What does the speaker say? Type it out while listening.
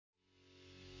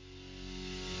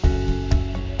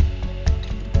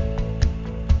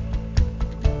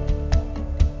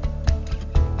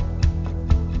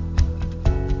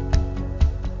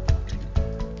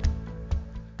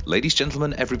Ladies,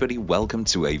 gentlemen, everybody, welcome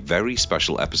to a very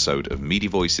special episode of Media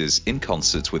Voices in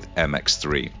concert with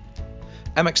MX3.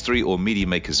 MX3, or Media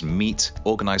Makers Meet,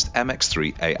 organised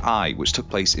MX3 AI, which took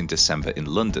place in December in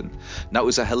London. Now, it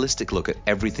was a holistic look at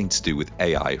everything to do with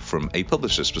AI from a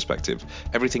publisher's perspective,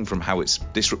 everything from how it's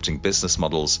disrupting business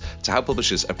models to how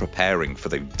publishers are preparing for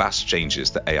the vast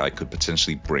changes that AI could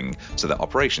potentially bring to their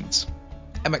operations.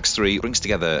 MX3 brings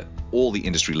together all the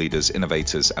industry leaders,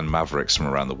 innovators, and mavericks from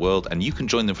around the world, and you can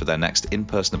join them for their next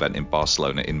in-person event in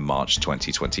Barcelona in March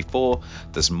 2024.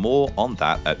 There's more on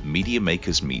that at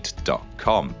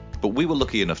MediaMakersMeet.com. But we were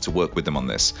lucky enough to work with them on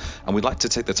this, and we'd like to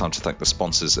take the time to thank the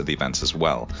sponsors of the event as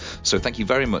well. So thank you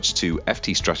very much to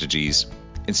FT Strategies,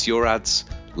 Insurads,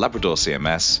 Labrador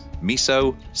CMS,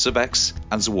 Miso, Subex,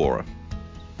 and Zawara.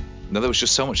 Now, there was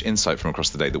just so much insight from across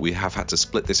the day that we have had to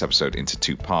split this episode into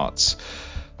two parts.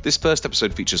 This first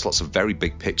episode features lots of very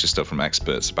big picture stuff from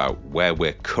experts about where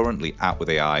we're currently at with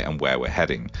AI and where we're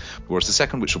heading, whereas the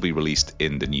second, which will be released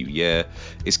in the new year,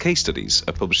 is case studies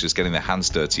of publishers getting their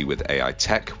hands dirty with AI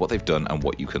tech, what they've done and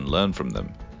what you can learn from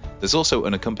them. There's also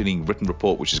an accompanying written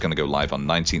report which is going to go live on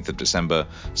 19th of December,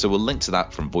 so we'll link to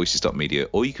that from voices.media,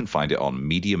 or you can find it on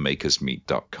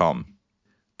MediaMakersMeet.com.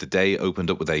 The day opened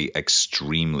up with a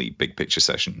extremely big picture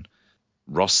session.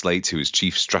 Ross Slate, who is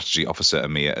Chief Strategy Officer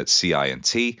EMEA at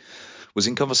CI&T, was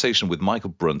in conversation with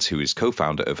Michael Brunt, who is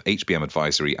co-founder of HBM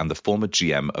Advisory and the former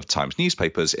GM of Times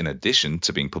Newspapers, in addition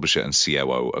to being publisher and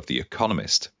COO of The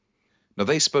Economist. Now,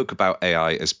 they spoke about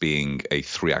AI as being a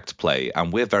three-act play,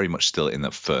 and we're very much still in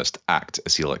the first act,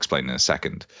 as he'll explain in a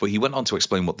second. But he went on to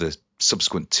explain what the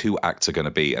subsequent two acts are going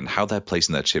to be and how they're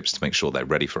placing their chips to make sure they're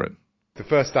ready for it. The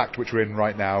first act, which we're in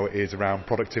right now, is around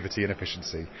productivity and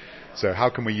efficiency. So how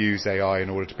can we use AI in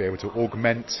order to be able to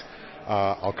augment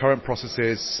our current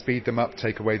processes, speed them up,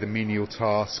 take away the menial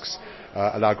tasks,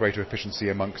 allow greater efficiency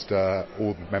amongst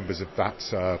all members of that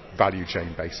value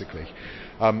chain, basically.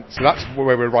 So that's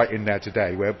where we're right in there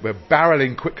today. We're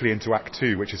barreling quickly into Act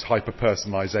 2, which is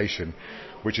hyper-personalization,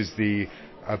 which is the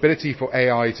ability for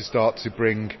AI to start to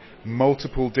bring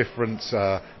multiple different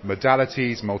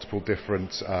modalities, multiple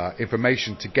different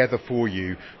information together for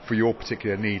you for your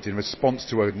particular needs in response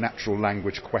to a natural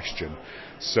language question.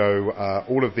 So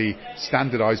all of the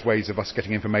standardized ways of us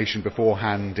getting information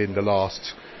beforehand in the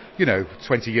last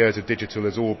 20 years of digital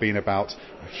has all been about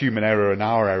human error and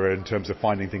our error in terms of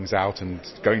finding things out and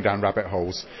going down rabbit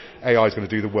holes. AI is going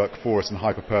to do the work for us and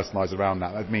hyper-personalize around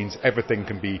that. That means everything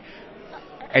can be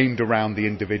aimed around the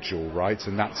individual, right?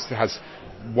 And that has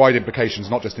wide implications,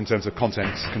 not just in terms of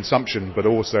content consumption, but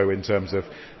also in terms of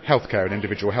healthcare and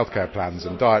individual healthcare plans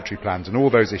and dietary plans and all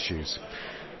those issues.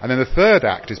 And then the third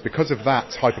act is, because of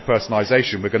that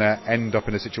hyper-personalization, we're going to end up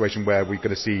in a situation where we're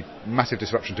going to see massive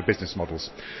disruption to business models,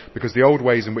 because the old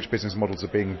ways in which business models are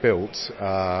being built,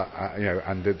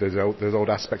 and there's old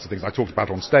aspects of things I talked about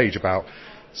on stage about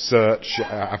search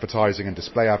advertising and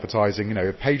display advertising.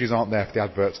 If pages aren't there for the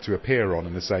adverts to appear on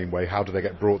in the same way, how do they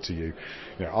get brought to you?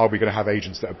 Are we going to have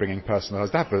agents that are bringing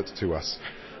personalized adverts to us?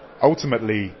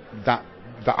 Ultimately, that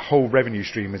whole revenue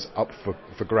stream is up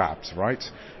for grabs, right?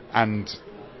 And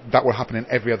that will happen in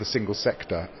every other single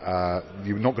sector.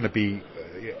 You're not going to be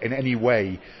in any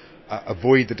way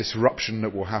avoid the disruption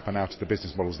that will happen out of the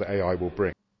business models that AI will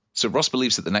bring. So Ross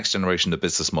believes that the next generation of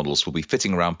business models will be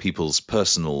fitting around people's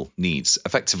personal needs,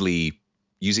 effectively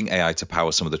using AI to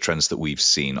power some of the trends that we've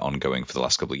seen ongoing for the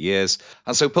last couple of years.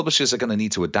 And so publishers are going to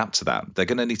need to adapt to that. They're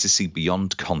going to need to see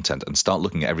beyond content and start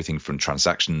looking at everything from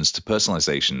transactions to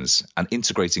personalizations and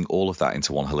integrating all of that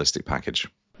into one holistic package.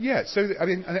 Yeah, so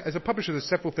as a publisher, there's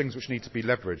several things which need to be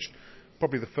leveraged.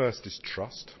 Probably the first is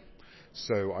trust.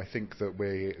 So I think that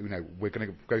we're going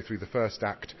to go through the first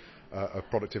act of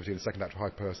productivity and the second act of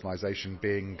hyper-personalization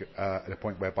being at a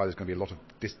point whereby there's going to be a lot of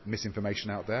misinformation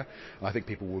out there. And I think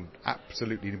people will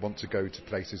absolutely want to go to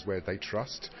places where they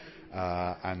trust.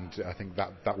 And I think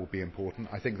that will be important.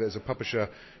 I think that as a publisher,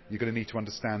 you're going to need to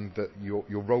understand that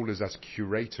your role is as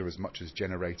curator as much as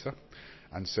generator.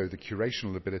 And so the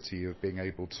curational ability of being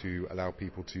able to allow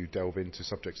people to delve into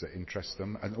subjects that interest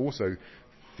them, and also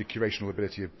the curational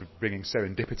ability of bringing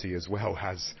serendipity as well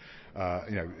as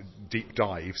deep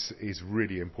dives, is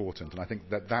really important. And I think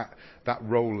that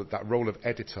role of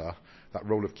editor, that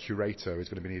role of curator, is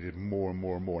going to be needed more and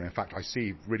more and more. And in fact, I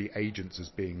see really agents as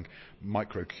being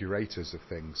micro curators of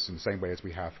things, in the same way as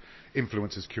we have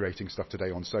influencers curating stuff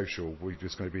today on social. We're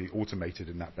just going to be automated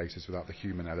in that basis without the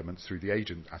human elements through the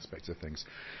agent aspects of things.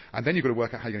 And then you've got to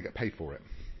work out how you're going to get paid for it.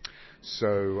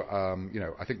 So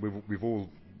I think we've all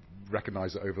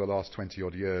recognise that over the last 20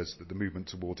 odd years that the movement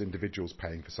towards individuals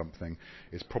paying for something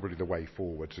is probably the way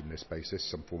forward in this basis,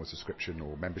 some form of subscription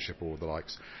or membership or the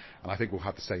likes. And I think we'll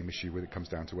have the same issue when it comes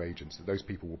down to agents, that those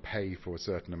people will pay for a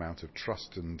certain amount of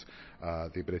trust and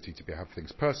the ability to have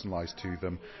things personalised to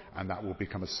them, and that will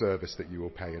become a service that you will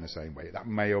pay in the same way. That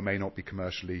may or may not be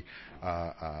commercially,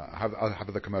 have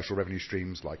other commercial revenue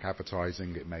streams like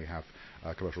advertising. It may have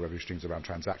commercial revenue streams around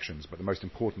transactions, but the most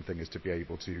important thing is to be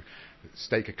able to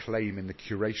stake a claim in the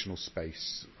curational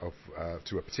space of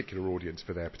to a particular audience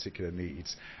for their particular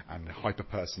needs, and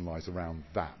hyper-personalise around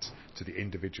that to the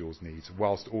individual's needs,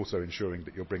 whilst also ensuring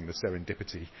that you're bringing the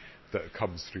serendipity that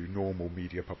comes through normal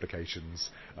media publications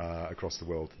across the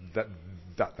world.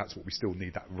 That's what we still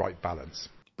need, that right balance.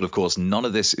 But of course, none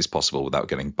of this is possible without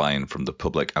getting buy-in from the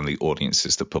public and the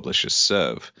audiences that publishers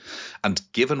serve. And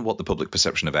given what the public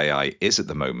perception of AI is at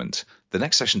the moment, the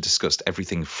next session discussed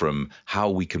everything from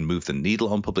how we can move the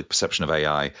needle on public perception of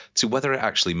AI to whether it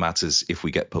actually matters if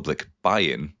we get public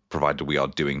buy-in, provided we are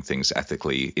doing things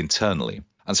ethically internally.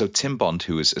 And so Tim Bond,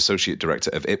 who is Associate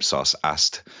Director of Ipsos,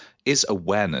 asked, is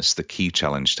awareness the key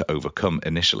challenge to overcome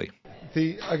initially?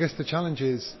 I guess the challenge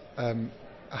is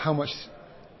how much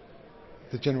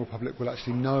the general public will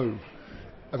actually know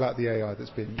about the AI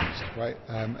that's being used, right?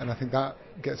 And I think that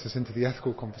gets us into the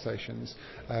ethical conversations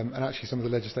and actually some of the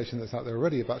legislation that's out there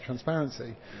already about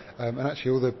transparency. And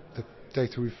actually all the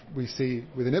data we see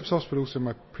within Ipsos, but also in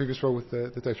my previous role with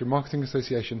the Data and Marketing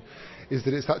Association, is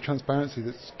that it's that transparency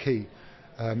that's key.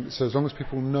 So as long as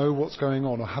people know what's going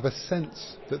on or have a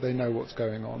sense that they know what's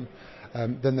going on,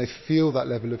 then they feel that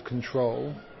level of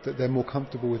control, that they're more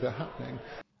comfortable with it happening.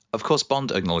 Of course,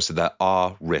 Bond acknowledged that there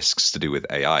are risks to do with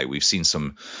AI. We've seen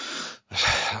some,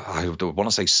 I want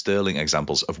to say, sterling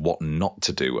examples of what not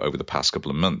to do over the past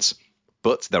couple of months.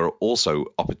 But there are also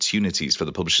opportunities for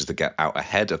the publishers to get out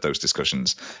ahead of those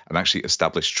discussions and actually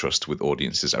establish trust with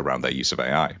audiences around their use of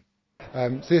AI.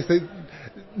 So yes,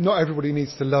 not everybody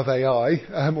needs to love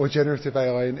AI or generative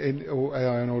AI or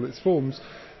AI in all its forms.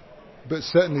 But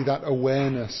certainly that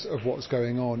awareness of what's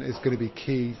going on is going to be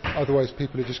key. Otherwise,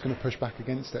 people are just going to push back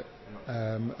against it.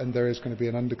 And there is going to be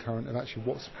an undercurrent of actually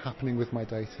what's happening with my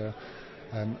data.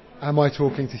 Am I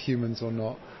talking to humans or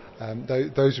not?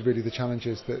 Those are really the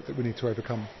challenges that we need to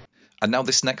overcome. And now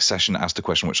this next session asked a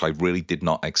question which I really did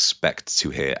not expect to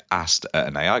hear asked at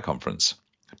an AI conference.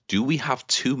 Do we have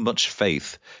too much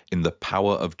faith in the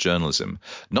power of journalism,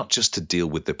 not just to deal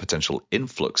with the potential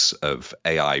influx of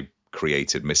AI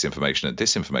created misinformation and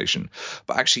disinformation,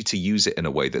 but actually to use it in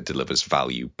a way that delivers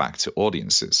value back to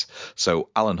audiences? So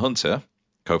Alan Hunter,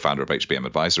 co-founder of HBM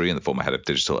Advisory and the former head of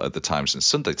digital at the Times and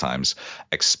Sunday Times,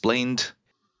 explained.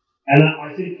 And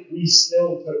I think we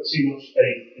still put too much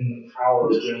faith in the power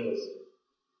of journalism.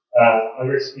 I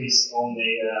wrote a piece on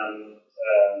the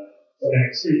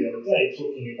MX3 the other day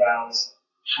talking about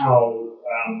how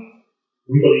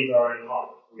we believe our own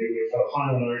hype. We're kind of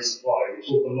high on our own supply. We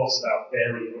talk a lot about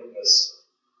bearing witness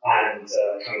and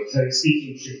kind of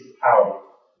speaking truth to power,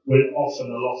 when often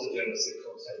a lot of journalistic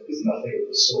content is nothing of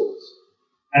the sort.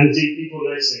 And indeed, people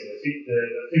are noticing the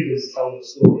figures tell the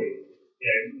story.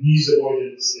 News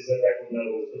avoidance is at record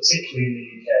levels, particularly in the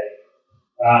UK.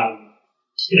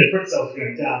 Print sales are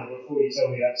going down. Before you tell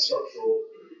me that's structural,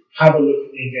 have a look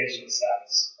at the engagement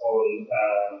stats on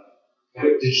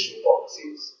digital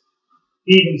properties.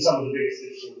 Even some of the biggest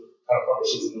digital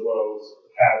publishers in the world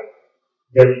have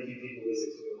very few people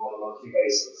visiting them on a monthly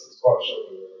basis. It's quite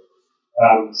shocking.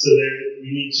 So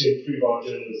we need to improve our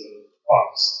journalism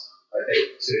fast, I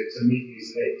think, to meet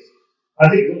these needs. I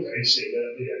think it's also interesting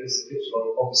that this is a picture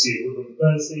of, obviously, Woodward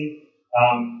Bernstein.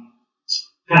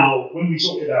 How, when we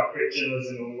talk about great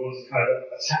journalism and we want to kind of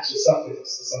attach a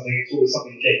suffix to something, it's always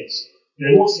something gate.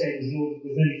 Watergate was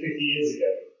nearly 50 years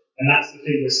ago. And that's the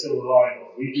thing we're still relying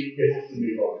on. We have to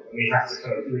move on, and we have to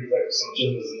kind of refocus on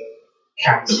journalism that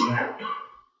counts now.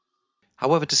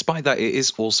 However, despite that, it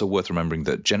is also worth remembering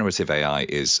that generative AI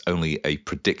is only a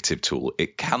predictive tool.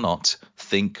 It cannot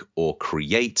think or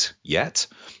create yet,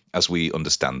 as we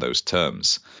understand those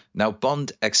terms. Now,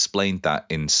 Bond explained that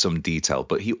in some detail,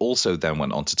 but he also then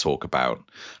went on to talk about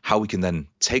how we can then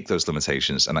take those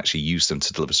limitations and actually use them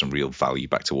to deliver some real value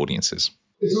back to audiences.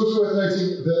 It's also worth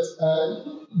noting that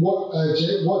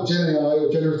what Gen AI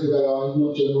or generative AI,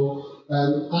 not general,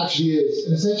 actually is.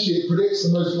 And essentially it predicts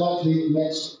the most likely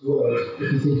next word,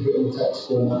 if you think of it in text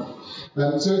format.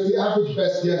 So it's the average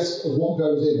best guess of what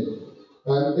goes in.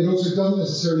 It also doesn't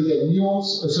necessarily get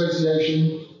nuance,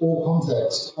 association, or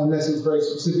context, unless it's very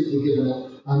specifically given it,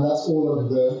 and that's all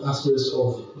under the asterisk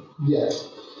of yet,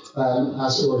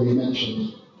 as already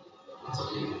mentioned.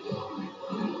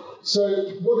 So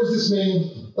what does this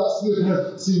mean that's the kind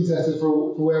of scene setter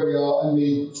for where we are, and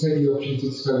me taking the opportunity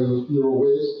to tell you you're all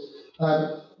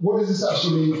weird. What does this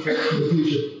actually mean for the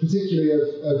future, particularly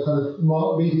of kind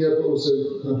of media, but also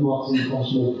kind of marketing and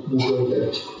comms more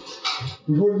broadly?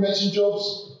 We've already mentioned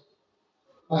jobs.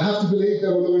 I have to believe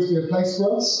there will always be a place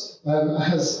for us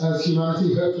as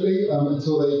humanity, hopefully,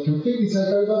 until they completely take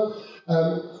over.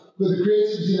 But the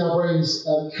creativity in our brains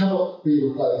cannot be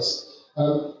replaced.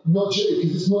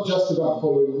 Because it's not just about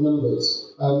following the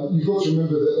numbers. You've got to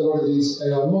remember that a lot of these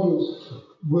AI models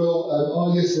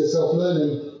will, yes, they're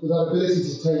self-learning, but that ability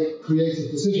to take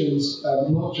creative decisions,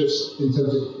 not just in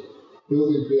terms of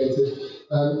building creative,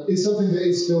 is something that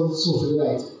is still sort of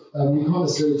innate. You can't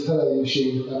necessarily tell a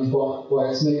machine by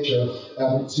its nature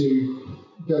to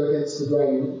go against the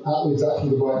grain at exactly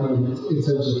the right moment in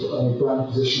terms of brand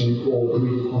positioning or the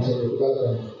media content you're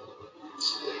developing.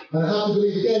 And I have to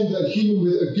believe again that a human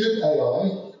with a good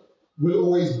AI will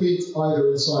always beat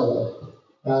either in silo.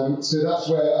 So that's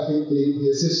where I think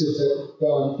the assistive, the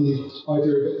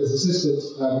idea of it as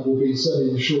assistant will be certainly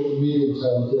in the short and medium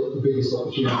term the biggest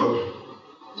opportunity.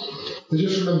 So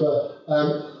just remember,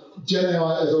 Gen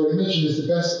AI, as I already mentioned, is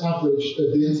the best average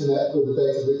of the internet or the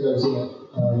data that goes in it.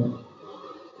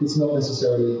 It's not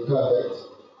necessarily perfect.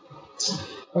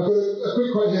 I've got a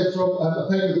quick quote here from a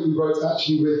paper that we wrote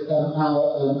actually with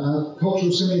our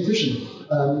cultural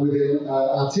semioticician within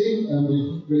our team, and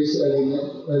we released it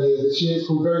earlier this year. It's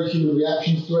called Very Human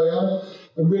Reactions to AI,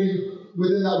 and really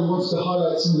within that we wanted to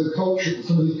highlight some of the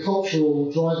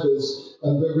cultural drivers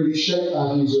that really shape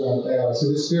our views around AI.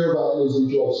 So this fear about losing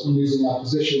jobs and losing our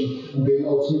position and being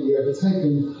ultimately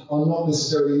overtaken are not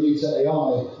necessarily new to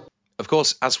AI. Of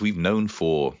course, as we've known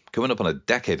for coming up on a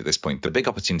decade at this point, the big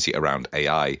opportunity around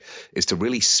AI is to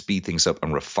really speed things up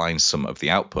and refine some of the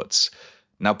outputs.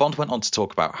 Now, Bond went on to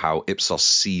talk about how Ipsos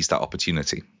sees that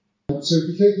opportunity. So if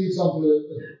you take the example of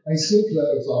a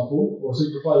simpler example, or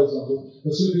simplified example,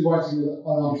 of simply writing an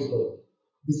article,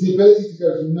 it's the ability to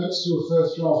go from notes to a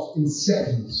first draft in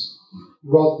seconds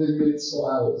rather than minutes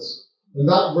or hours. And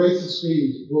that rate of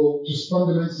speed will just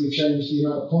fundamentally change the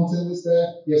amount of content that's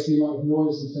there. Yes, the amount of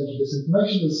noise and potential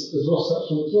disinformation, as Ross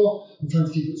touched on as well. I'm trying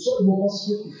to keep it slightly more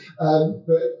positive,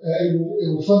 but it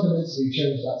will fundamentally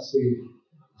change that speed.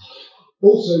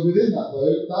 Also, within that,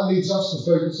 though, that leads us to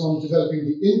focus on developing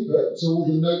the input, so all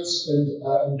the notes and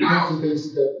content things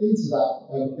that go into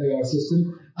that AI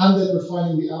system, and then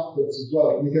refining the outputs as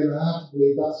well. And again, I have to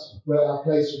believe that's where our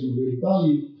place will be really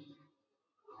valued,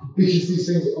 because these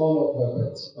things are not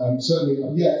perfect, certainly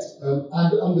not yet, and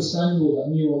understanding all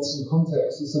that nuance and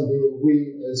context is something that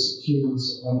we as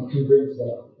humans can bring to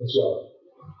that as well.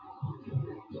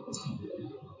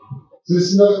 So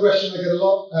this is another question I get a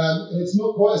lot, and it's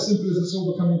not quite as simple as us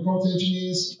all becoming prompt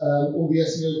engineers, all the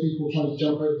SEO people trying to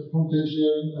jump over to prompt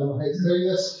engineering, I hate to tell you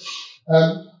this,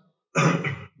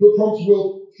 but prompts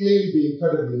will clearly be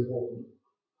incredibly important.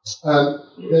 But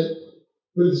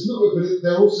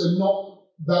they're also not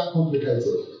that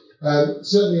complicated.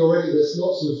 Certainly already there's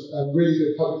lots of really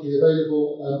good publicly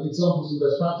available examples and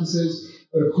best practices.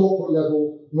 At a corporate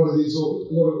level, a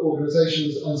lot of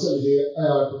organizations and certainly the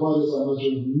AI providers I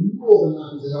imagine are more than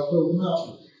happy to help build them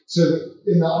out. So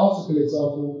that in that article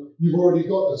example, you've already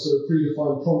got a sort of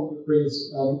predefined prompt that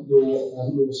brings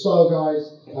your style guide,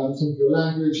 some of your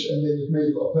language, and then you've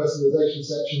maybe got a personalization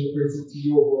section that brings it to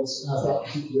your voice as that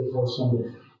particular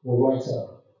correspondent or writer.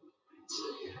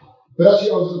 But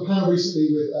actually, I was on a panel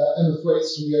recently with Emma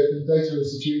Thwaites from the Open Data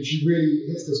Institute, and she really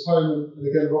hits this home, and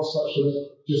again, Ross touched on it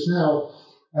just now.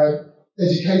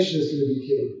 Education is going to be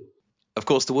key. Of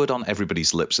course, the word on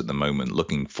everybody's lips at the moment,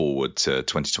 looking forward to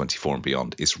 2024 and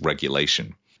beyond, is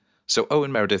regulation. So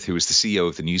Owen Meredith, who is the CEO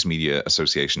of the News Media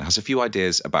Association, has a few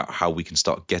ideas about how we can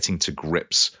start getting to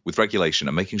grips with regulation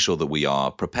and making sure that we are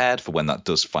prepared for when that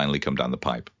does finally come down the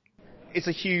pipe. It's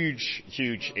a huge,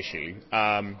 huge issue.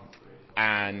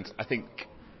 And I think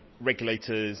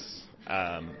regulators,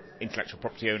 intellectual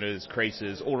property owners,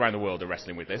 creators all around the world are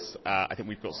wrestling with this. I think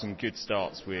we've got some good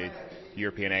starts with the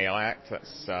European AI Act.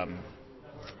 That's going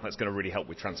to really help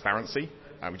with transparency.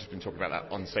 We've just been talking about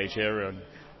that on stage here, and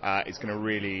it's going to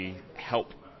really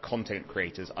help content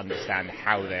creators understand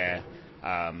how their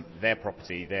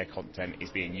property, their content is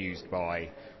being used by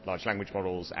large language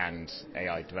models and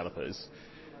AI developers.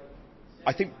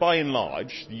 I think by and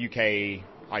large, the UK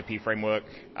IP framework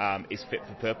is fit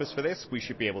for purpose for this. We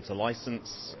should be able to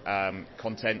license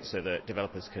content so that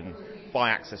developers can buy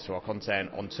access to our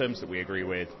content on terms that we agree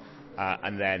with,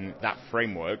 and then that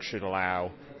framework should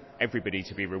allow everybody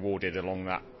to be rewarded along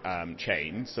that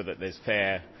chain so that there's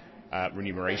fair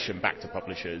remuneration back to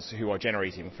publishers who are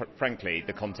generating, frankly,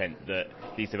 the content that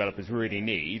these developers really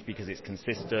need because it's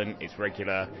consistent, it's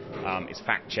regular, it's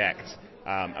fact-checked,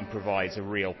 and provides a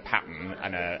real pattern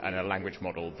and a language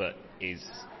model that is,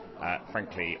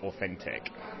 frankly, authentic.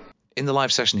 In the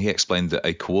live session, he explained that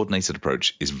a coordinated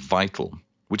approach is vital,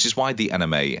 which is why the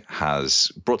NMA has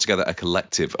brought together a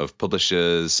collective of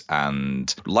publishers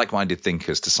and like-minded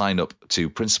thinkers to sign up to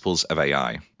Principles of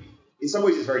AI. In some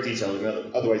ways it's very detailed,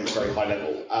 in other ways it's very high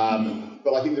level.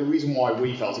 But I think the reason why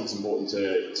we felt it was important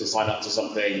to sign up to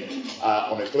something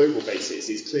on a global basis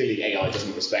is clearly AI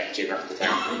doesn't respect geographical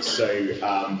boundaries.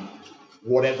 So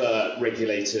whatever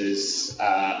regulators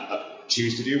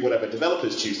choose to do, whatever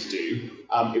developers choose to do,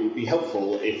 it would be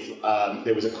helpful if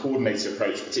there was a coordinated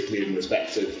approach, particularly in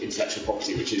respect of intellectual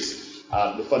property, which is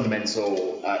the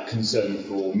fundamental concern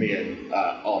for me and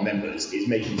our members, is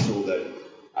making sure that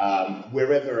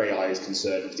wherever AI is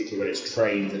concerned, particularly when it's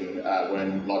trained and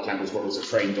when large language models are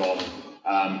trained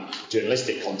on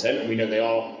journalistic content, and we know they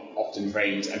are often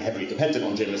trained and heavily dependent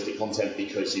on journalistic content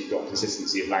because you've got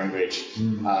consistency of language,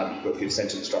 you've got good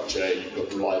sentence structure, you've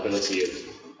got reliability of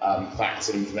facts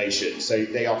and information. So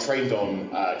they are trained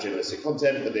on journalistic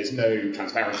content, but there's no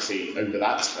transparency over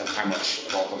that and how much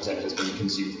of our content has been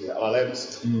consumed through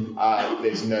LLMs.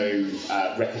 There's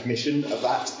no recognition of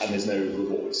that, and there's no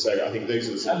reward. So I think those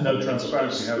are the sort and no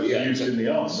transparency how it's used in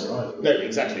the answer, right? No,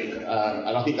 exactly. And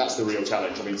I think that's the real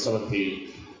challenge. I mean, some of the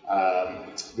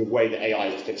way that AI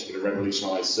is potentially going to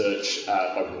revolutionise search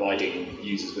by providing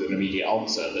users with an immediate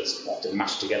answer that's often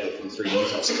mashed together from 3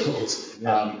 news articles,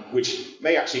 which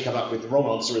may actually come up with the wrong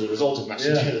answer as a result of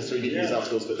mashing together 3 news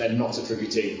articles, but then not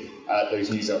attributing those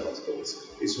news articles.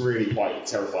 It's really quite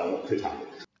terrifying what could happen.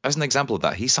 As an example of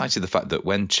that, he cited the fact that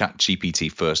when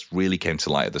ChatGPT first really came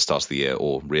to light at the start of the year,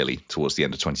 or really towards the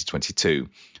end of 2022,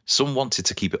 some wanted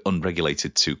to keep it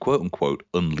unregulated to quote-unquote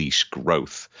unleash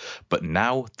growth. But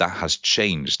now that has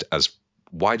changed as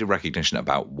wider recognition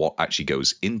about what actually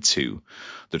goes into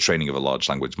the training of a large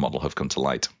language model have come to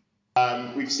light.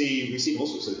 We've seen all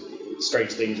sorts of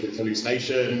strange things with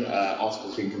hallucination,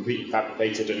 articles being completely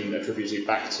fabricated and attributed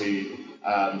back to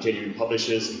genuine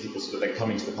publishers, and people sort of then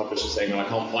coming to the publisher saying, well, I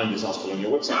can't find this article on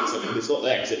your website. So it's not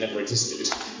there because it never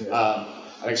existed.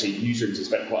 And actually, newsrooms have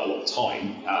spent quite a lot of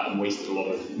time and wasted a lot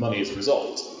of money as a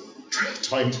result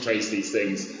trying to trace these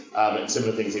things. And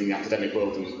similar things in the academic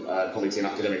world, and colleagues in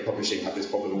academic publishing have this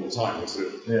problem all the time. They sort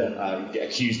of get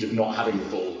accused of not having the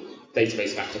full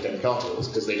database of academic articles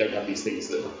because they don't have these things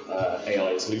that AI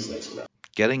is hallucinating about.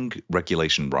 Getting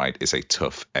regulation right is a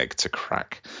tough egg to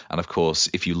crack. And of course,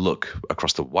 if you look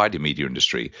across the wider media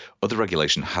industry, other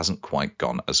regulation hasn't quite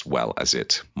gone as well as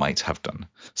it might have done.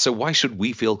 So why should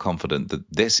we feel confident that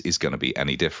this is going to be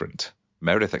any different?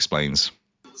 Meredith explains.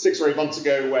 6 or 8 months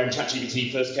ago, when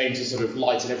ChatGPT first came to sort of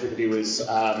light and everybody was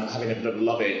having a bit of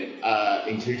love-in,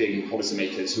 including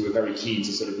policymakers who were very keen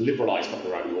to sort of liberalise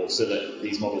copyright law so that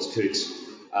these models could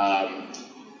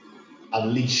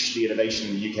unleash the innovation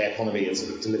in the UK economy and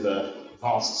sort of deliver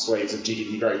vast swathes of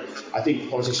GDP growth. I think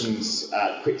politicians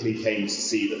quickly came to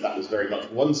see that that was very much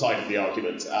one side of the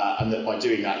argument, and that by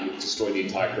doing that you would destroy the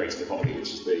entire creative economy,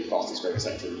 which is the fastest growing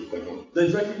sector in the UK economy.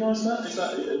 They've recognised that? Is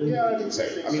that? Yeah, I think so.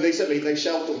 I mean, they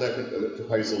shelved all their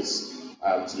proposals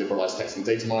to liberalise text and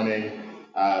data mining.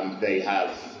 They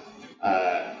have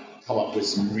come up with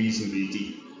some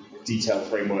reasonably detailed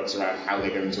frameworks around how they're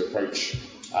going to approach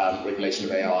regulation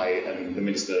of AI, and the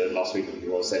minister last week, I think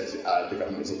it was, said the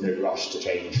government is in no rush to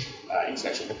change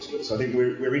intellectual property law. So I think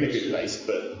we're in a good place,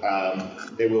 but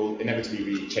there will inevitably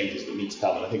be changes that need to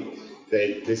come. And I think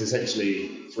there's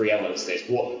essentially 3 elements to this.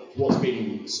 What's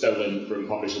being stolen from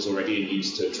publishers already and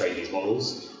used to train these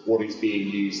models, what is being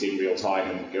used in real time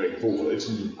and going forward,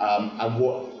 and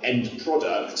what end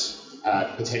product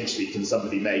potentially can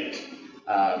somebody make,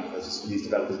 these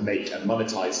developers make and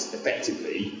monetize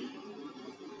effectively,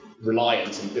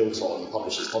 reliant and built on the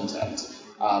publisher's content.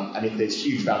 And if there's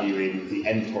huge value in the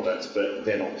end product, but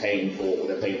they're not paying for, or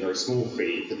they're paying a very small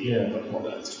fee for the end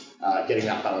product, getting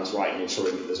that balance right and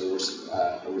ensuring that there's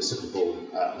a reciprocal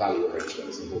value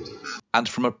arrangement is important. And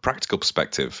from a practical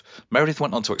perspective, Meredith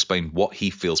went on to explain what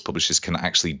he feels publishers can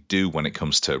actually do when it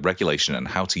comes to regulation and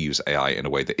how to use AI in a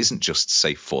way that isn't just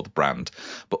safe for the brand,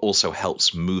 but also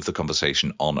helps move the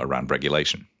conversation on around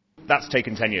regulation. That's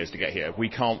taken 10 years to get here. We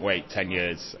can't wait 10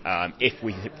 years if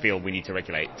we feel we need to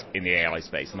regulate in the AI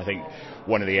space. And I think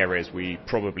one of the areas we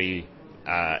probably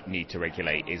need to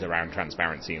regulate is around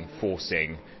transparency and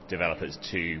forcing developers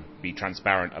to be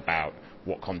transparent about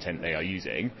what content they are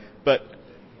using. But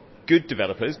good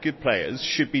developers, good players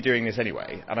should be doing this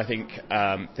anyway. And I think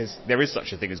there is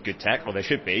such a thing as good tech, or there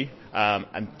should be,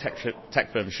 and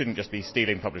tech firms shouldn't just be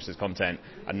stealing publishers' content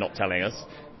and not telling us.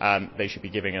 They should be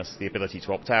giving us the ability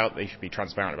to opt out. They should be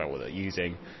transparent about what they're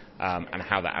using and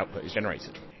how that output is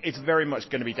generated. It's very much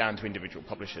going to be down to individual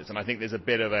publishers, and I think there's a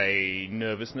bit of a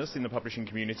nervousness in the publishing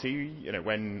community. You know,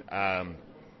 when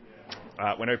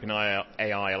OpenAI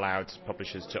allowed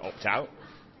publishers to opt out,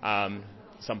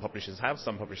 some publishers have,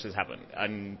 some publishers haven't.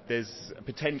 And there's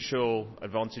potential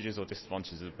advantages or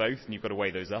disadvantages of both, and you've got to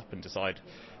weigh those up and decide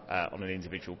on an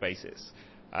individual basis.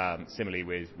 Similarly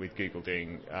with Google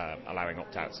allowing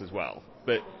opt-outs as well.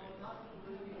 But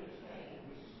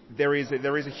there is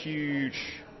a huge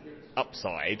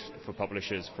upside for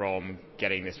publishers from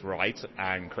getting this right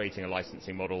and creating a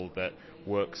licensing model that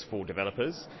works for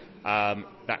developers.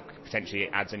 That potentially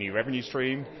adds a new revenue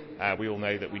stream. We all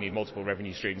know that we need multiple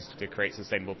revenue streams to create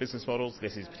sustainable business models.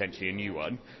 This is potentially a new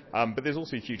one. But there's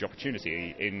also a huge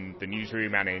opportunity in the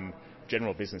newsroom and in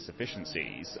general business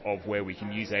efficiencies of where we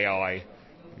can use AI,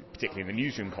 particularly in the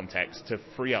newsroom context, to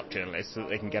free up journalists so that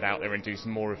they can get out there and do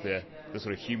some more of the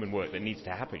sort of human work that needs to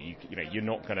happen. You're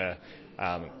not going to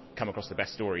come across the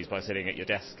best stories by sitting at your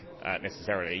desk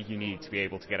necessarily. You need to be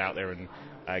able to get out there and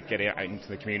get out into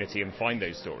the community and find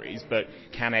those stories. But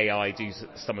can AI do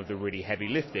some of the really heavy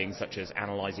lifting, such as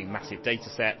analysing massive data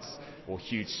sets or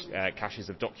huge caches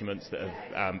of documents that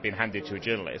have been handed to a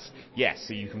journalist? Yes,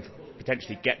 so you can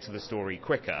potentially get to the story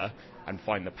quicker and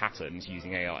find the patterns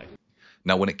using AI.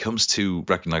 Now, when it comes to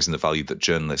recognizing the value that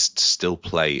journalists still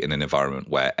play in an environment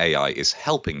where AI is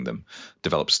helping them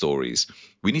develop stories,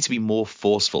 we need to be more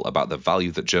forceful about the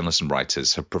value that journalists and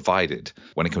writers have provided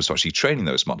when it comes to actually training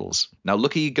those models. Now,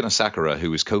 Lucky Gunasakura,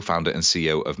 who is co-founder and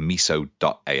CEO of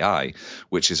Miso.ai,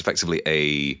 which is effectively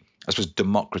a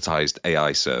democratized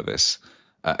AI service,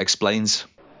 explains.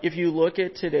 If you look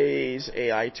at today's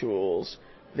AI tools,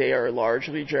 they are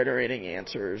largely generating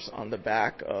answers on the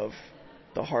back of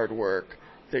the hard work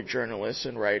that journalists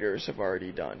and writers have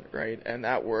already done, right? And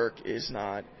that work is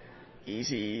not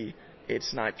easy,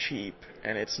 it's not cheap,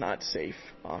 and it's not safe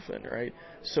often, right?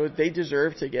 So they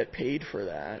deserve to get paid for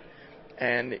that.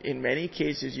 And in many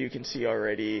cases, you can see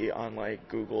already on like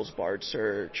Google's Bard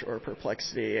search or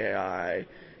Perplexity AI,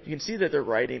 you can see that they're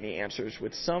writing the answers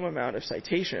with some amount of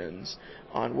citations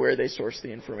on where they sourced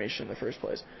the information in the first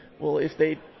place. Well, if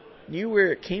they knew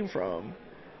where it came from,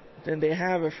 then they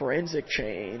have a forensic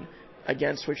chain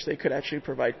against which they could actually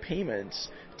provide payments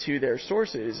to their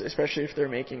sources, especially if they're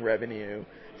making revenue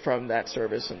from that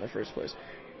service in the first place.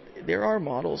 There are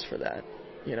models for that,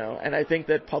 and I think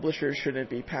that publishers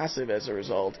shouldn't be passive as a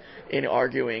result in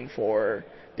arguing for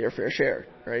their fair share,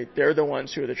 right? They're the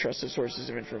ones who are the trusted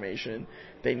sources of information.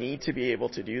 They need to be able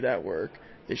to do that work.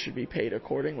 They should be paid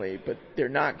accordingly, but they're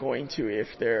not going to if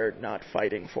they're not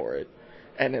fighting for it.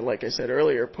 And then, like I said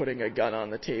earlier, putting a gun on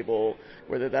the table,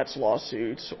 whether that's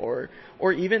lawsuits or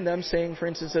even them saying, for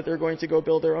instance, that they're going to go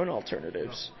build their own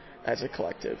alternatives as a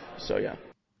collective. So, yeah.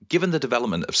 Given the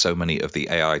development of so many of the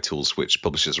AI tools which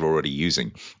publishers are already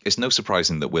using, it's no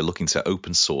surprising that we're looking to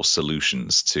open source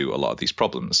solutions to a lot of these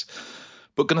problems.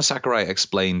 But Gunasakura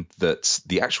explained that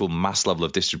the actual mass level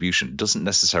of distribution doesn't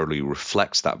necessarily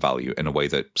reflect that value in a way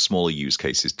that smaller use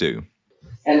cases do.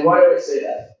 And why do I say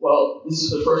that? Well, this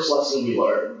is the first lesson we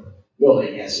learned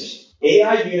building answers.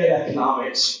 AI unit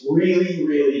economics really,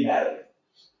 really matter.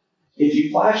 If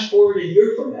you flash forward a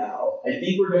year from now, I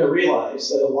think we're going to realize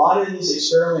that a lot of these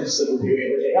experiments that we're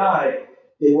doing with AI,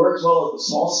 they worked well at the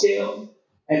small scale,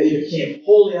 and they became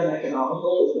wholly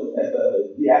uneconomical at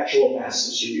the actual mass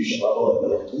distribution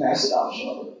level, at the mass adoption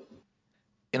level.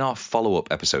 In our follow-up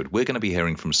episode, we're going to be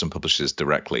hearing from some publishers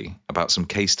directly about some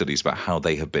case studies about how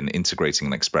they have been integrating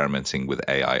and experimenting with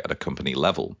AI at a company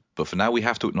level. But for now, we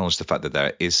have to acknowledge the fact that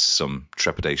there is some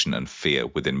trepidation and fear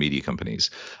within media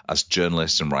companies as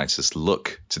journalists and writers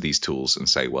look to these tools and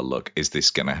say, well, look, is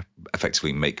this going to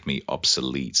effectively make me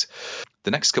obsolete?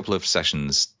 The next couple of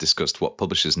sessions discussed what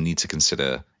publishers need to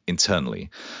consider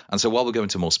internally. And so while we'll go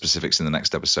into more specifics in the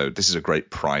next episode, this is a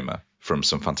great primer from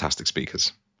some fantastic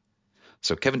speakers.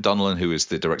 So Kevin Donnellan, who is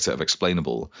the director of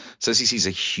Explainable, says he sees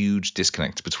a huge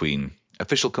disconnect between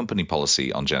official company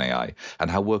policy on Gen AI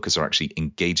and how workers are actually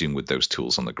engaging with those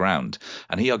tools on the ground.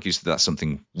 And he argues that that's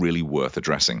something really worth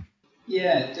addressing.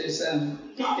 Yeah, there's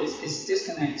it's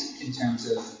disconnect in terms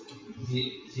of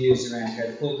views around how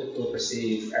the public will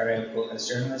perceive our output as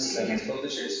journalists and as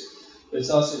publishers. But it's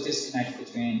also a disconnect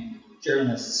between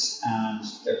journalists and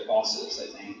their bosses,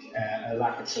 I think. A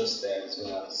lack of trust there as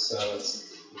well. So it's,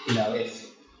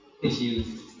 if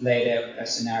you've laid out a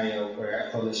scenario where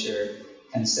a publisher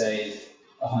can save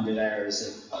 100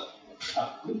 hours of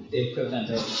the equivalent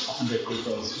of 100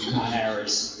 people's man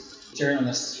hours.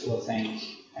 Journalists will think,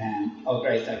 oh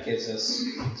great, that gives us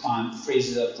time,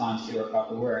 frees us up time to do our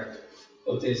proper work.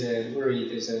 But there's a worry,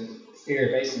 there's a fear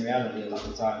based in reality a lot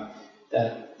of the time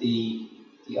that the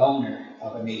owner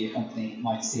of a media company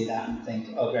might see that and think,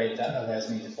 oh great, that allows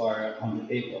me to fire 100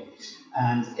 people.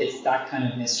 And it's that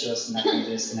kind of mistrust and that kind of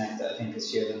disconnect that I think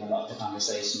is fueling a lot of the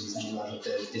conversations and a lot of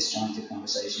the disjointed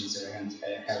conversations around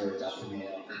how we're adopting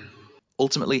AI.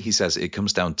 Ultimately, he says it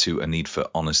comes down to a need for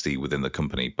honesty within the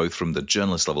company, both from the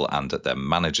journalist level and at their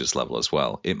managers level as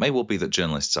well. It may well be that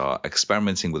journalists are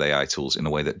experimenting with AI tools in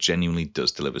a way that genuinely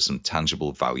does deliver some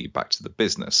tangible value back to the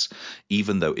business,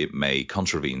 even though it may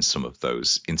contravene some of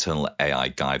those internal AI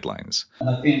guidelines. And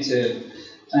I've been to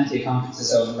plenty of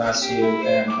conferences over the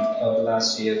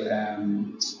last few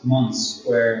months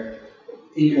where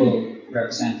people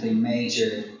representing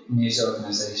major news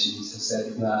organisations have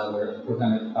said, well, we're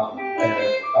going to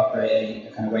operate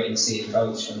a kind of wait and see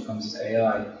approach when it comes to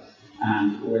AI,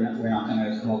 and we're not going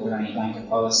to come up with any blanket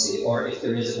policy, or if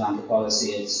there is a blanket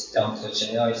policy, it's don't touch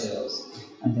AI tools.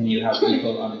 And then you have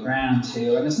people on the ground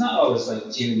who, and it's not always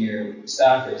like junior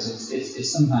staffers, it's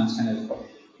sometimes kind of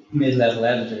mid-level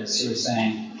editors who are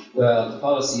saying, well, the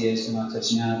policy is we're not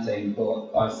touching anything,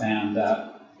 but I found that,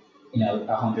 a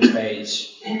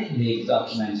 100-page legal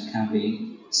document can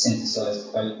be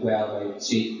synthesized quite well by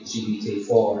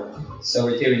GPT-4. So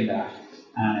we're doing that,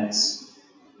 and it's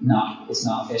not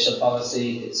official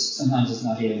policy. Sometimes it's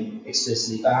not even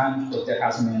explicitly banned, but there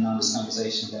hasn't been an honest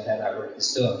conversation about how that work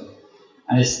is done.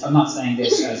 And I'm not saying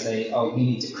this as we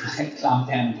need to clamp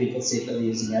down on people secretly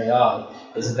using AI.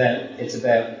 It's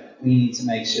about we need to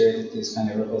make sure that there's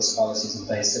kind of robust policies in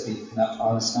place so we can have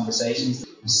honest conversations.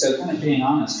 So kind of being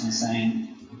honest and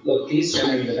saying, look, these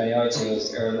generative AI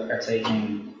tools are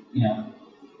taking,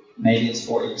 maybe it's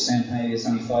 40%, maybe it's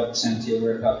only 5% of your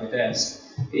work off your desk.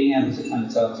 Being able to kind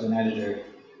of talk to an editor,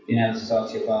 being able to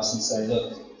talk to your boss and say,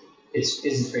 look, this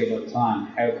is freed up time.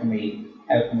 How can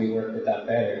we work with that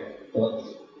better? But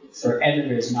for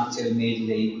editors not to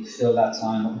immediately fill that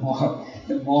time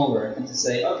with more work and to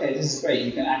say, okay, this is great,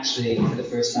 you can actually, for the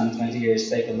first time in 20 years,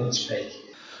 take a lunch break.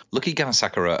 Lucky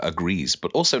Ganasakara agrees,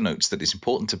 but also notes that it's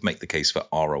important to make the case for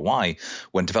ROI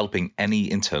when developing any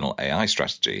internal AI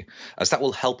strategy, as that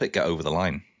will help it get over the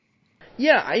line.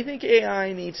 Yeah, I think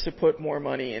AI needs to put more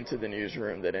money into the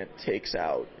newsroom than it takes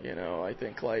out. I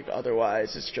think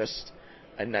otherwise it's just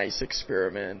a nice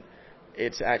experiment.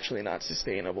 It's actually not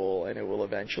sustainable, and it will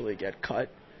eventually get cut,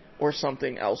 or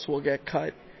something else will get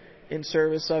cut in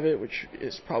service of it, which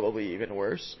is probably even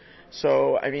worse.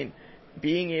 So,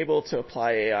 being able to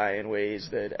apply AI in ways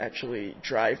that actually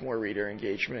drive more reader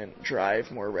engagement,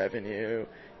 drive more revenue,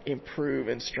 improve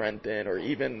and strengthen, or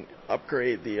even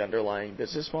upgrade the underlying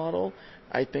business model,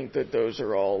 I think that those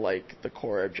are all the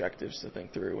core objectives to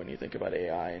think through when you think about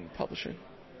AI and publishing.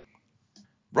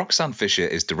 Roxanne Fisher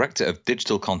is Director of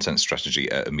Digital Content Strategy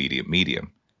at Immediate Media.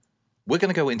 We're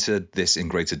going to go into this in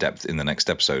greater depth in the next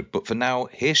episode, but for now,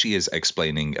 here she is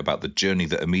explaining about the journey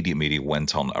that Immediate Media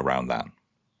went on around that.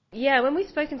 Yeah, when we've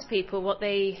spoken to people, what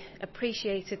they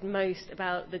appreciated most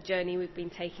about the journey we've been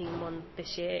taking on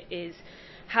this year is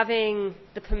having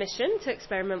the permission to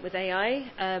experiment with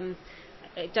AI.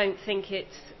 I don't think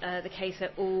it's the case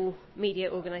at all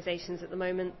media organisations at the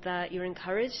moment that you're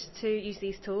encouraged to use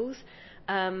these tools.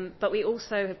 But we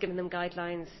also have given them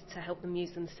guidelines to help them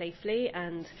use them safely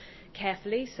and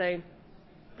carefully so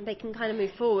they can kind of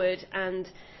move forward and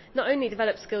not only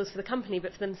develop skills for the company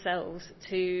but for themselves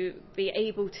to be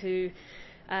able to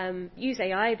use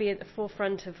AI, be at the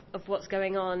forefront of what's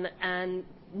going on and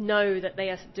know that they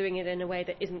are doing it in a way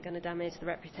that isn't going to damage the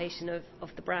reputation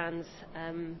of the brands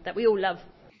that we all love.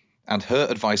 And her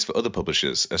advice for other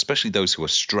publishers, especially those who are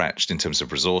stretched in terms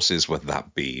of resources, whether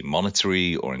that be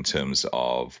monetary or in terms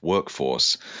of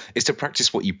workforce, is to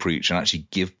practice what you preach and actually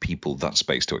give people that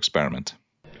space to experiment.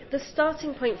 The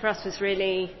starting point for us was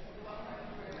really,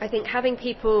 I think, having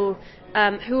people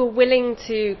who are willing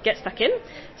to get stuck in.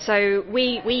 So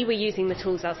we were using the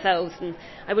tools ourselves, and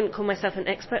I wouldn't call myself an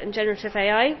expert in generative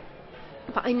AI,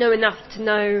 but I know enough to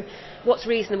know what's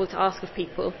reasonable to ask of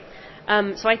people.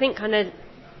 So I think kind of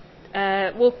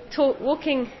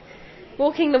walking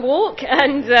the walk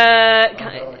and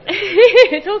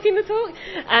talking the talk,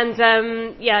 and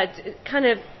kind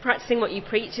of practicing what you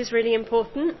preach is really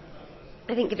important.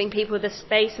 I think giving people the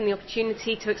space and the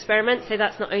opportunity to experiment, so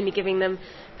that's not only giving them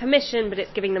permission, but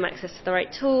it's giving them access to the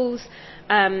right tools,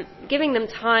 giving them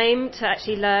time to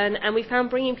actually learn, and we found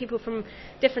bringing people from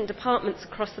different departments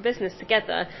across the business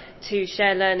together to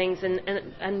share learnings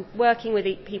and working with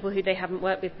people who they haven't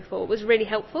worked with before was really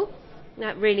helpful.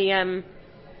 That really,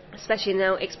 especially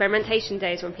now experimentation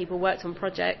days when people worked on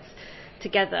projects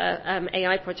together,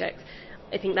 AI projects,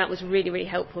 I think that was really, really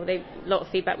helpful. A lot of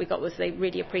feedback we got was they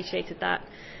really appreciated that.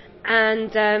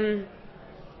 And and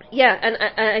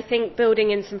I think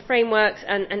building in some frameworks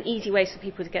and easy ways for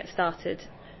people to get started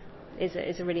is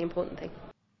a really important thing.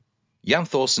 Jan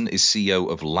Thorsen is CEO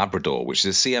of Labrador, which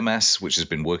is a CMS which has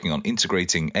been working on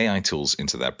integrating AI tools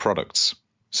into their products.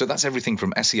 So that's everything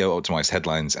from SEO-optimized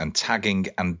headlines and tagging,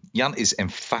 and Jan is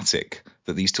emphatic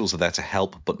that these tools are there to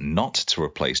help but not to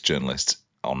replace journalists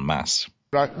en masse.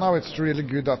 Right now it's really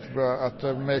good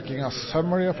at making a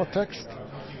summary of a text,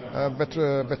 but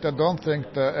I don't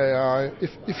think the AI,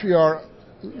 if you are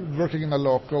working in a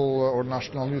local or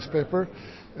national newspaper,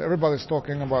 everybody's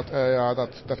talking about AI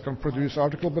that can produce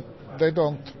articles, but they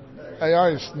don't.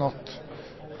 AI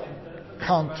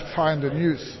can't find the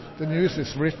news. The news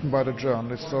is written by the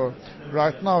journalist. So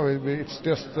right now it's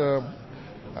just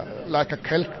like a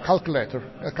calculator.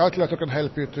 A calculator can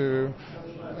help you to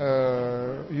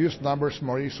use numbers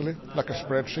more easily, like a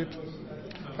spreadsheet.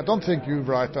 I don't think you're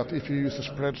right that if you use a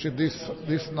spreadsheet,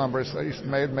 this numbers is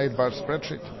made by a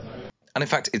spreadsheet. And in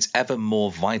fact, it's ever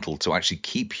more vital to actually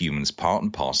keep humans part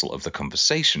and parcel of the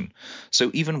conversation.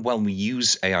 So even when we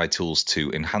use AI tools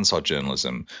to enhance our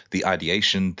journalism, the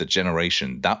ideation, the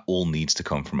generation, that all needs to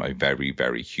come from a very,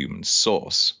 very human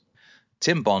source.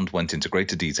 Tim Bond went into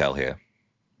greater detail here.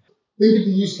 Think of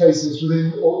the use cases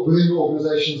within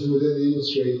organisations and within the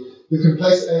industry that can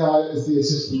place AI as the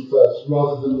assistant first,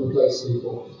 rather than replace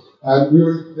people. They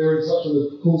were in touch on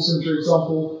the call centre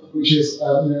example, which is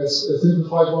a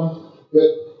simplified one. But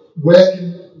where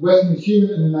can a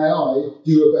human and an AI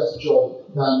do a better job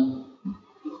than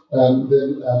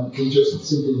just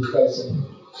simply replacing?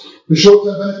 The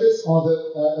short-term benefits are that,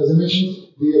 as I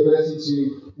mentioned, the ability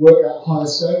to work at higher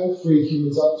scale, free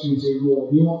humans up to do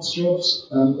more nuanced jobs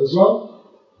as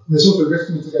well. There's also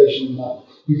risk mitigation in that,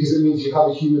 because it means you have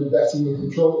a human betting and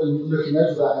control and looking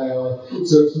over that AI,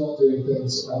 so it's not doing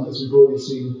things, as we've already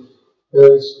seen,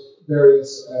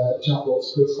 various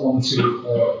chatbots put onto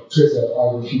Twitter.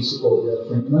 I refuse to support the other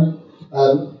thing,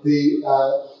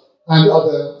 and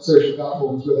other social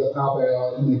platforms where they're powered by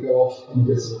AI and they go off on a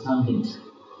bit of a tangent.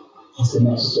 That's the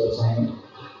nicest way of saying it.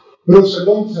 But also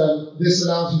long term, this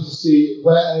allows you to see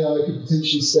where AI could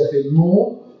potentially step in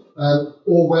more,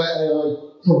 or where AI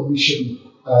probably shouldn't,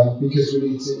 because we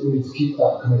need to keep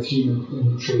that kind of human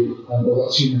inventory, or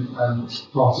that human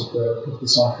part of the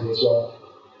cycle as well.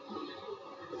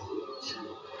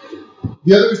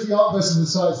 The other is the art versus the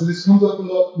science. So this comes up a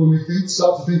lot when we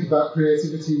start to think about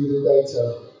creativity within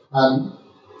data.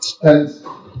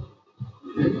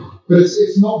 But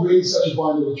it's not really such a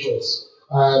binary choice.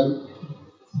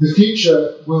 The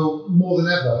future will, more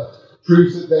than ever,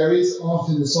 prove that there is art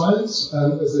in the science.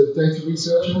 As a data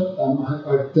researcher,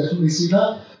 I definitely see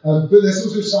that. But there's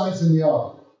also science in the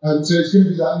art. So it's going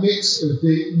to be that mix of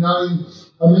the knowing.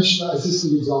 I mentioned that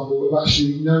assistant example of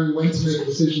actually knowing when to make a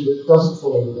decision that doesn't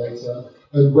follow the data,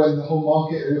 and when the whole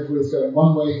market and everybody's going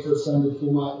one way for a standard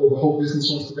format, or the whole business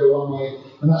wants to go one way,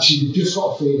 and actually you've just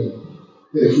got a feeling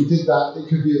that if we did that, it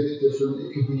could be a bit different,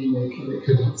 it could be unique, and it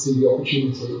could see the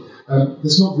opportunity.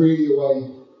 There's not really a way,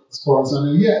 as far as I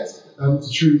know yet, to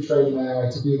truly train an AI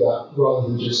to do that, rather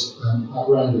than just at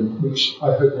random, which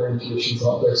I hope our intuitions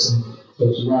are based on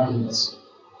total randomness.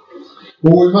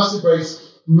 Well, we must embrace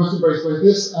both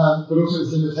this, but also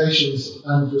its limitations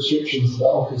and restrictions that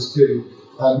offers too.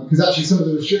 Because actually some of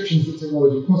the restrictions that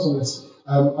technology puts on us,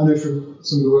 I know from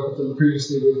some of the work I've done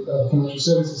previously with the financial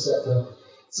services sector,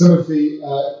 some of the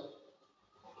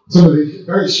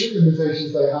very strict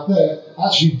limitations they have there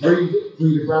actually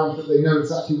breed a ground that they know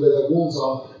exactly where their walls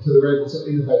are, so they're able to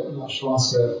innovate much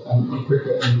faster and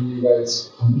quicker in new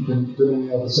ways than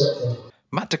any other sector.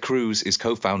 Matt De Cruz is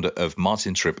co-founder of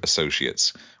Martin Tripp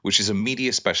Associates, which is a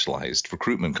media-specialized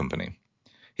recruitment company.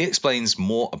 He explains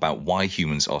more about why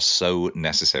humans are so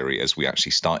necessary as we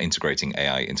actually start integrating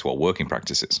AI into our working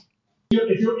practices.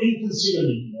 If you're in consumer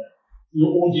media,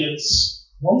 your audience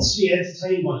wants to be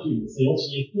entertained by humans, they want to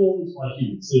be informed by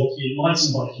humans, they want to be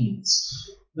enlightened by humans,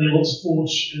 they want to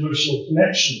forge emotional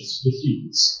connections with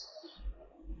humans.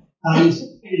 And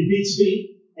in B2B,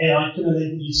 AI can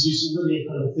enable you to do some really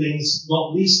incredible things,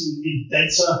 not least in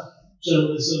data,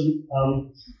 journalism,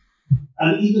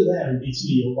 and even there in B2B,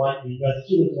 you're likely, where the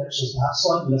human connection is perhaps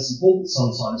slightly less important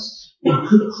sometimes, it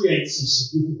could create some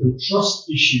significant trust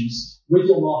issues with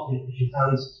your market if you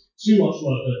hand too much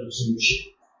work over to a machine.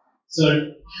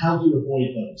 So how do you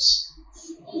avoid those?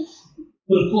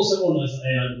 But of course, everyone knows that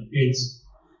AI will be able to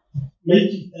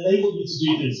enable you to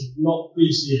do things that not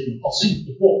previously have been possible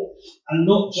before, and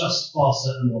not just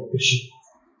faster and more efficient.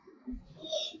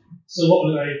 So what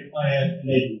will AI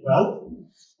enable well,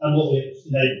 and what will it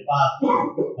enable bad?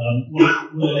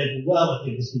 What will enable well, I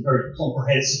think, has been very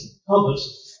comprehensively covered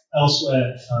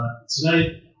elsewhere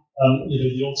today.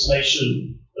 The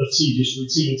automation of tedious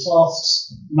routine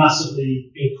tasks,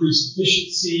 massively increased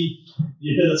efficiency, the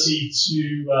ability to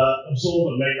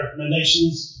absorb and make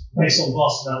recommendations based on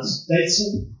vast amounts of data,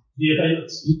 the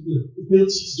ability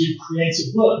to do creative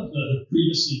work that had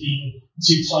previously been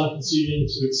too time-consuming,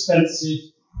 too expensive.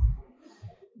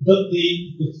 But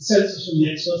the consensus from the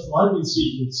experts that I've been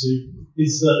speaking to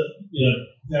is that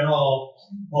there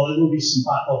will be some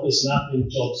back office and admin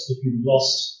jobs that can be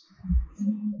lost.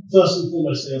 First and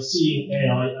foremost, they are seeing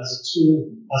AI as a tool,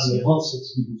 as an enhancement to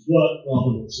people's work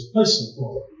rather than as a replacement for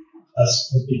it, as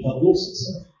has been covered also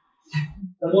today.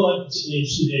 And what I'm particularly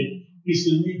interested in is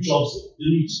the new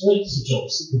types of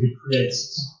jobs that can be created.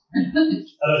 And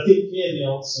I think here the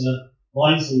answer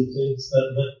lies in things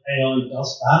that AI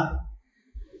does bad.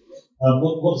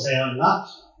 What does AI lack?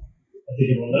 I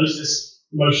think everyone knows this: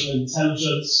 emotional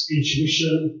intelligence,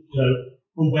 intuition,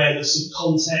 awareness of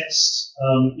context,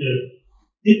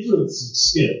 influencing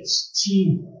skills,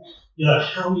 teamwork,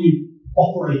 how you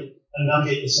operate and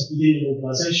navigate yourself within an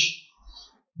organization.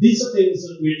 These are things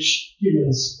at which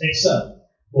humans excel,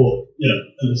 or,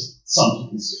 at least some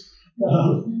humans do.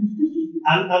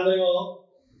 And they are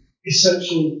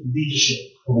essential leadership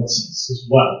qualities as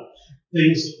well.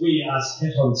 Things that we as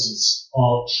headhunters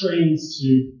are trained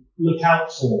to look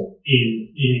out for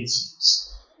in interviews.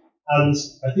 And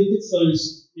I think it's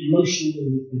those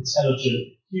emotionally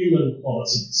intelligent human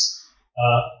qualities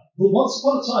but once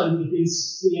upon a time would have been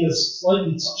seen as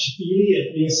slightly touchy-feely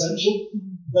and being essential.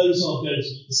 Those are going to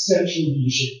be essential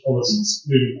leadership qualities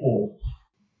moving forward.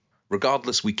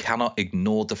 Regardless, we cannot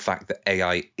ignore the fact that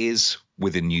AI is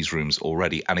within newsrooms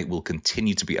already, and it will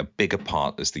continue to be a bigger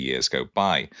part as the years go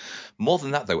by. More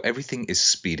than that, though, everything is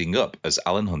speeding up, as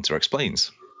Alan Hunter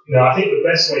explains. I think the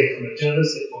best way from a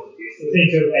journalistic point of view is to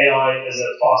think of AI as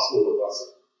a fast-forward button.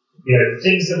 The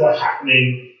things that were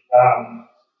happening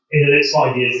in the next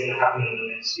 5 years are going to happen in the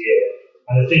next year,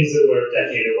 and the things that were a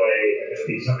decade away are going to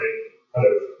be coming kind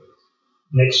of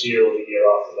next year or the year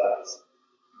after that.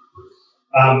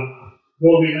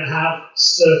 What are we going to have?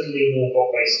 Certainly more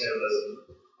bot-based journalism.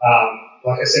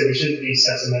 Like I said, we shouldn't be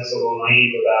sentimental or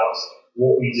naive about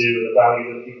what we do and the value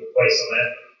that people place on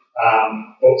it.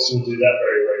 Bots will do that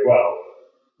very, very well.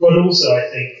 But also,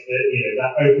 I think that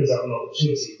that opens up an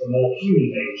opportunity for more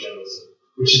human-made journalism,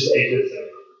 which is a good thing.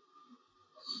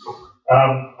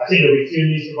 I think there will be few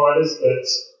news providers, but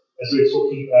as we were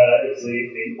talking, it was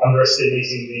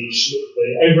overestimating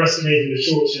the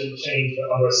short-term change, but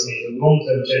underestimating the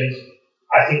long-term change.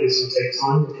 I think this will take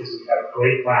time because we have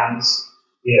great brands.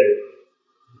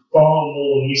 Far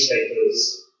more newspaper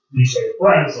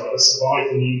brands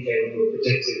survived in the UK than were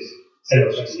predicted 10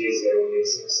 or 20 years ago when the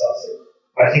internet started.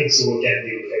 I think this will again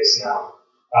be the case now.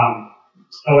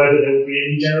 However, there will be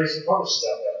a new generation of publishers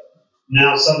out there.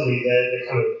 Now suddenly the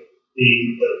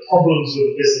problems with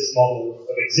the business model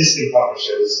of existing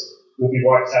publishers will be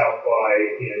wiped out by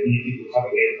new people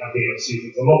coming in and being able to do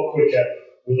things a lot quicker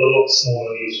with a lot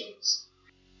smaller newsrooms.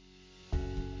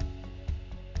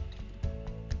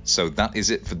 So that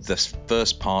is it for this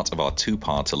first part of our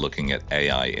two-parter looking at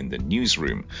AI in the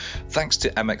newsroom. Thanks to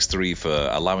MX3 for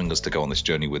allowing us to go on this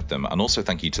journey with them, and also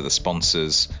thank you to the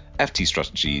sponsors, FT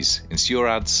Strategies,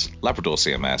 InsureAds, Labrador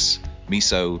CMS,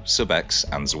 Miso, Subx,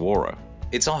 and Zuora.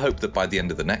 It's our hope that by the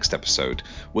end of the next episode,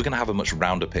 we're going to have a much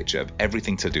rounder picture of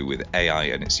everything to do with AI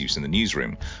and its use in the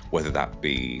newsroom, whether that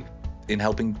be in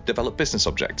helping develop business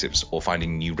objectives or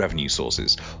finding new revenue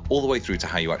sources, all the way through to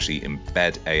how you actually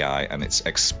embed AI and its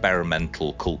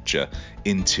experimental culture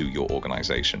into your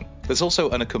organization. There's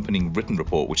also an accompanying written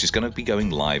report which is going to be going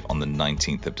live on the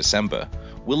 19th of December.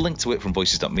 We'll link to it from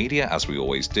voices.media as we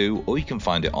always do, or you can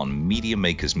find it on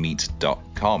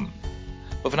MediaMakersMeet.com.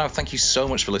 But for now, thank you so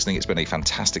much for listening. It's been a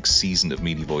fantastic season of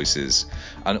Media Voices,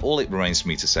 and all it remains for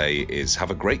me to say is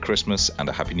have a great Christmas and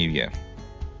a Happy New Year.